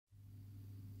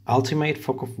Ultimate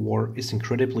Fog of War is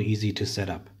incredibly easy to set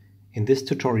up. In this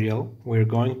tutorial, we're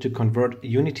going to convert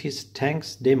Unity's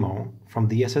Tanks demo from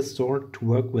the asset store to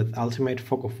work with Ultimate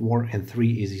Fog of War in 3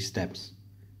 easy steps.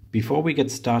 Before we get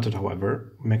started,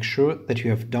 however, make sure that you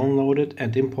have downloaded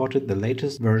and imported the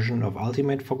latest version of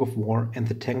Ultimate Fog of War and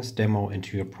the Tanks demo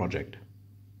into your project.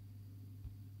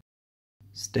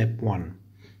 Step 1.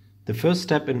 The first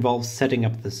step involves setting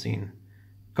up the scene.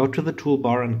 Go to the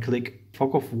toolbar and click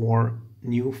Fog of War,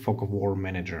 New Fog of War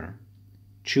Manager.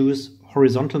 Choose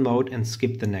Horizontal Mode and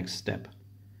skip the next step.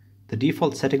 The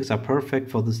default settings are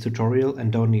perfect for this tutorial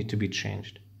and don't need to be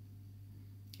changed.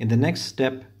 In the next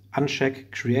step,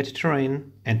 uncheck Create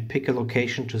Terrain and pick a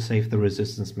location to save the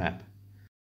resistance map.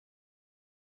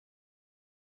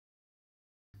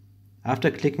 After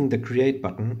clicking the Create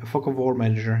button, a Fog of War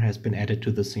Manager has been added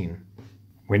to the scene.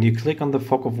 When you click on the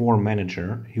Fog of War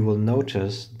Manager, you will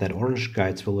notice that orange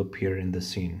guides will appear in the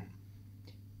scene.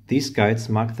 These guides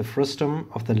mark the frustum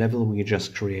of the level we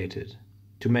just created.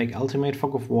 To make Ultimate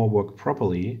Fog of War work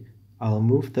properly, I'll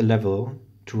move the level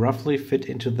to roughly fit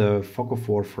into the Fog of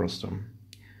War frustum.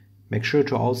 Make sure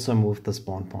to also move the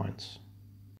spawn points.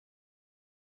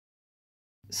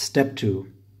 Step 2.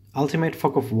 Ultimate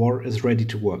Fog of War is ready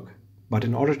to work, but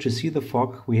in order to see the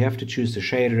fog, we have to choose the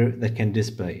shader that can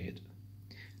display it.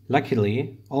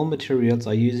 Luckily, all materials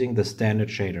are using the standard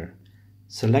shader.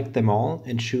 Select them all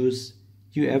and choose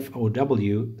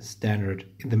UFOW Standard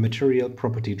in the Material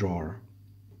Property drawer.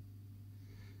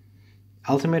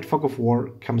 Ultimate Fog of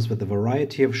War comes with a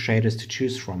variety of shaders to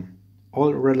choose from.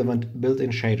 All relevant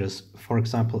built-in shaders, for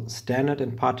example Standard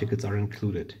and Particles, are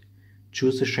included.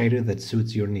 Choose a shader that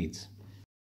suits your needs.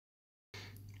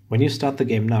 When you start the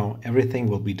game now, everything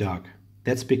will be dark.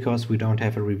 That's because we don't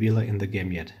have a revealer in the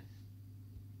game yet.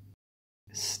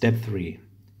 Step 3.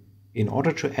 In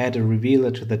order to add a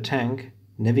revealer to the tank,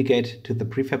 navigate to the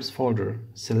prefabs folder,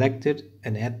 select it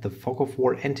and add the Fog of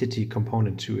War entity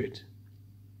component to it.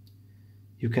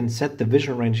 You can set the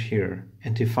vision range here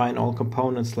and define all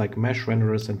components like mesh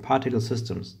renderers and particle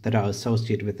systems that are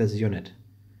associated with this unit.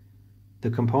 The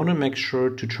component makes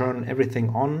sure to turn everything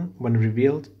on when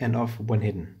revealed and off when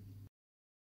hidden.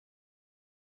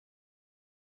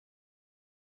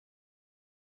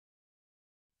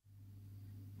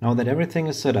 Now that everything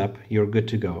is set up, you're good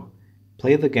to go.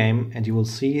 Play the game and you will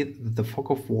see that the Fog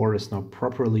of War is now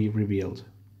properly revealed.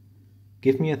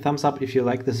 Give me a thumbs up if you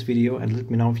like this video and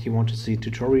let me know if you want to see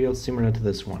tutorials similar to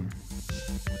this one.